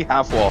Jonesy,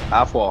 half wall,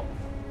 half wall.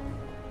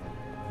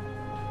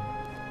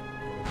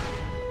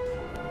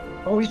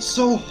 Oh, it's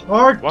so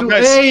hard One to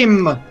guy's-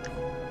 aim!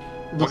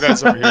 one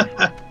guy's over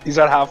here. He's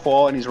at half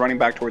wall and he's running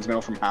back towards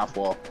middle from half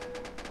wall.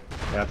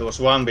 Yeah, there was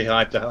one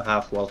behind the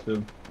half wall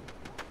too.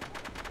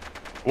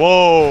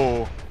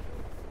 Whoa.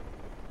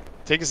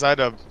 Take his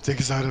iDub. Take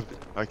his iDub.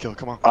 I kill.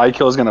 Come on.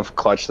 IKill's gonna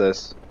clutch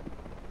this.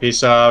 He's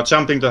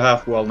jumping to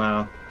half wall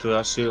now, to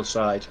the seal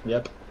side.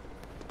 Yep.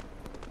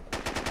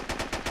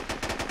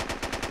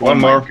 One Oh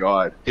my more.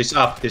 god. He's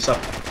up, he's up.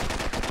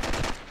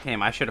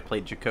 Damn, I should have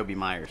played Jacoby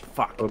Myers.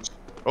 Fuck. Oops.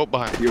 Oh,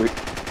 behind. You-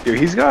 Dude,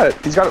 he's got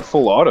it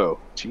full auto.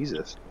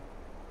 Jesus.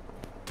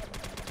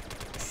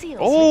 Seals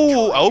Oh,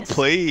 victorious.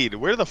 outplayed.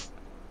 Where the?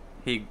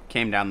 He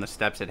came down the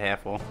steps at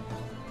half wall.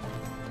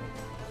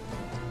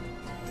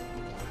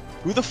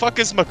 Who the fuck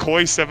is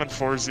McCoy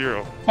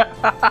 740?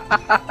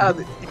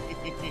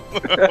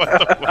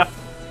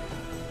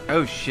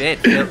 Oh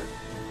shit! The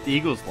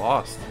Eagles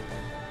lost.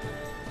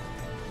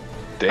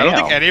 Damn. I don't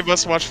think any of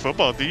us watch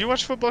football. Do you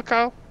watch football,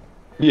 Kyle?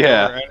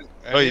 Yeah. Or any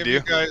Oh, you of do? You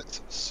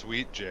guys,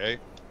 Sweet J.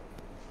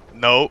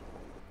 No.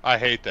 I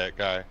hate that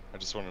guy. I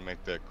just want to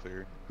make that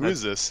clear. Who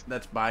is this?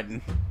 That's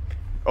Biden.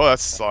 Oh,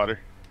 that's Slaughter.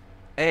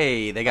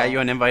 Hey, they got you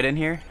an invite in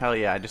here? Hell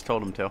yeah! I just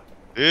told him to.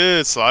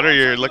 Dude, Slaughter,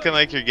 you're looking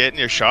like you're getting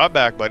your shot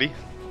back, buddy.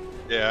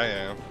 Yeah, I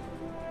am.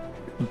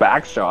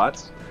 Back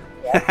shots.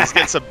 Let's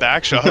get some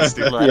back shots,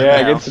 dude. Let him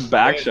Yeah, know. get some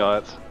back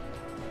shots.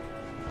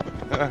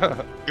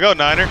 Go,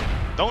 Niner.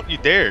 Don't you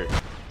dare.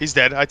 He's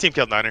dead. I team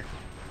killed Niner.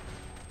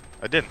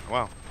 I didn't.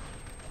 Wow.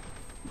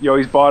 Yo,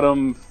 he's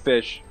bottom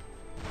fish.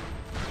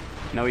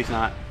 No, he's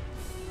not.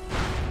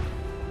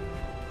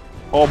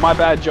 Oh, my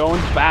bad,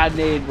 Jones. Bad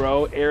nade,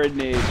 bro. Arid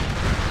nade.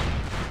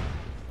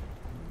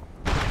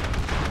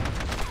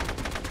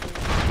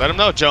 Let him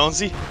know,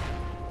 Jonesy.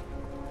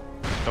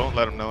 Don't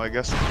let him know, I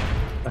guess.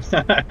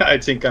 I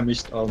think I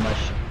missed all my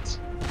shots.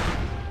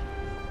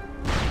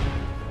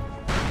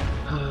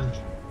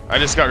 I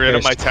just got rid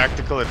of my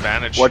tactical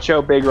advantage. Watch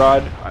out, Big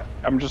Rod.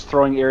 I'm just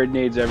throwing arid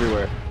nades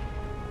everywhere.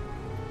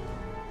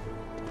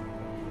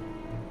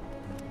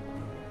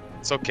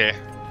 It's okay.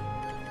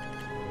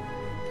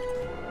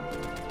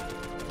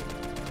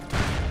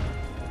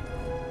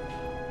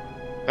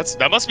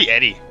 That must be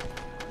Eddie.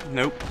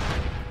 Nope.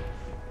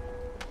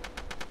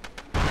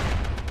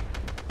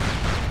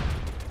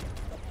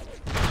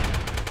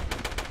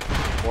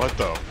 What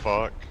the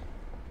fuck?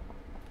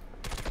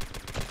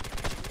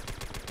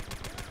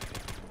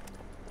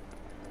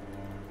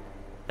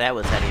 That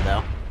was Eddie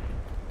though.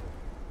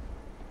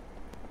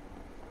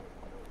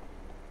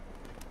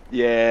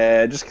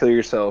 Yeah, just kill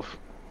yourself,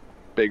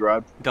 Big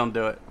Rod. Don't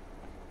do it.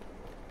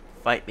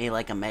 Fight me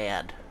like a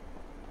mad.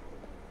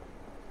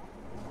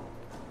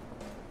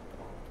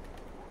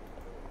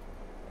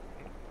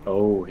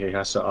 Oh, he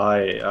has a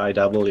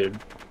IW.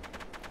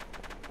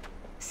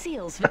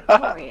 Seals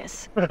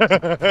victorious. Look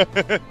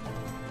at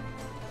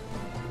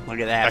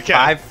that. I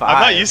can't.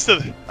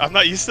 5-5. I'm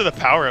not used to the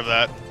power of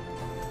that.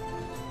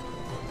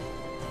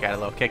 Got a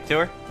little kick to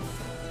her.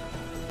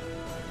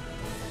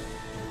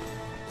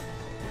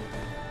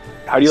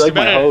 How do you like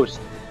my Submit it. host?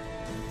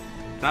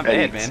 Not bad,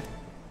 Eddie. man.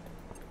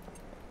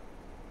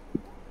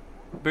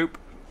 Boop.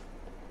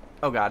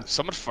 Oh god.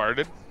 Someone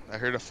farted. I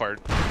heard a fart.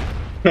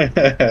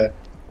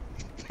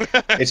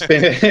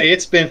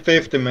 It's been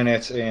 50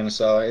 minutes in,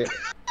 so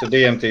the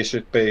DMT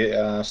should be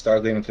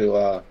starting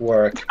to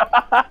work.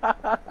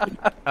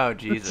 Oh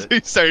Jesus.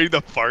 He's starting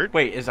to fart.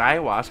 Wait, is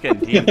ayahuasca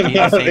and DMT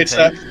the same It's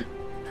thing?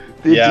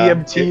 The Yeah.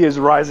 DMT is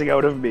rising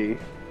out of me.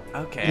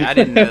 Okay, I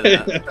didn't know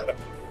that.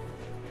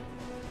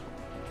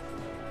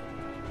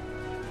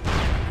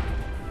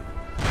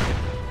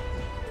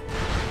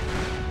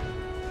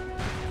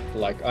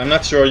 Like, I'm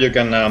not sure you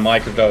can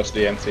microdose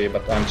DMT,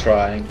 but I'm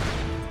trying.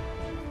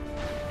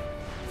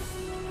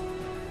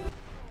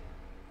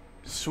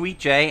 Sweet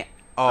J.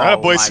 Oh Ah,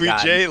 boy, my Sweet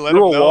God. J, let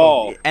Through him a know.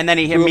 wall. And then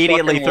he Through a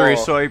immediately fucking threw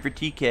wall. sorry for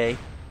TK.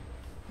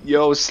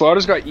 Yo,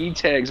 Slaughter's got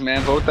E-tags,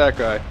 man. Vote that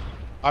guy.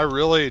 I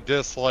really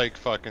dislike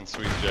fucking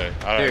Sweet J.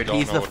 I Dude, don't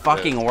he's know the what it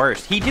fucking is.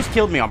 worst. He just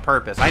killed me on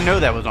purpose. I know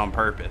that was on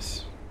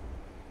purpose.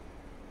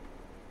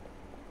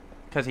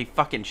 Because he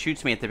fucking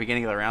shoots me at the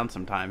beginning of the round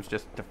sometimes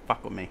just to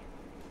fuck with me.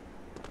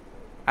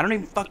 I don't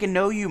even fucking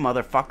know you,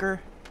 motherfucker.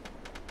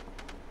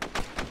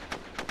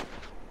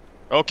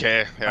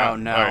 Okay. Yeah. Oh,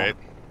 no. All right.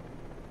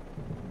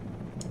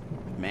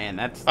 Man,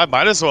 that's... I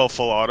might as well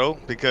full auto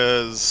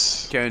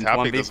because Jones,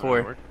 tapping 1v4. doesn't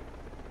really work.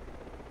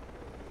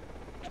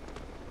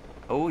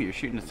 Oh, you're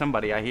shooting at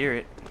somebody. I hear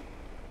it.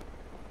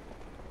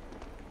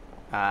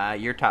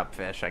 You're top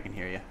fish. I can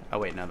hear you. Oh,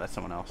 wait, no, that's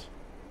someone else.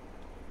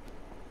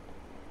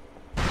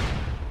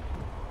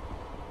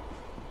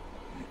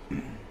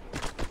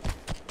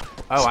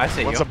 Oh, I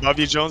see One's you. above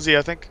you, Jonesy,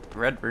 I think.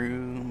 Red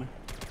room.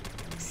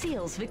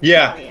 Seals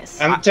Yeah, victorious.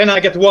 and then I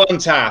get one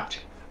tapped.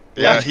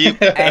 Yeah, he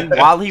And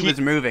while he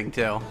was moving,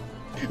 too.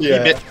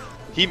 Yeah.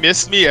 he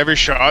missed me every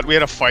shot. We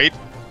had a fight,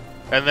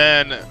 and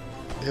then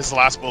his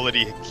last bullet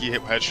he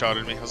hit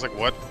headshotted me. I was like,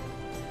 what?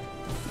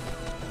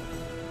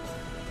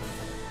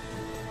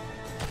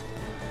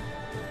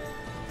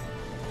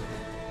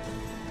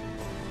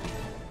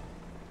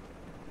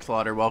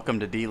 Slaughter, welcome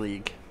to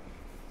D-League.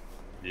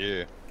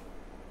 Yeah.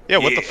 Yeah,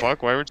 what the Yeah.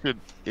 fuck? Why weren't you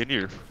in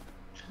here?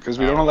 Because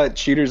we don't let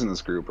cheaters in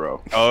this group,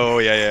 bro. Oh,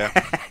 yeah.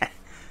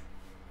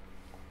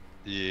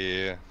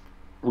 Yeah.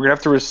 We're gonna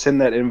have to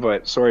rescind that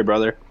invite. Sorry,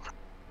 brother.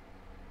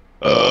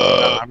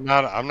 I'm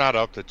not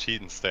up to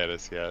cheating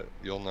status yet.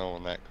 You'll know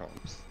when that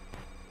comes.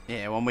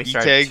 Yeah, when we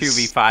start E-tags.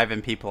 2v5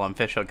 and people on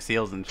fishhook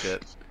seals and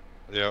shit.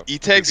 Yep.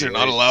 E-tags are Maybe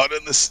not late. allowed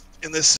in this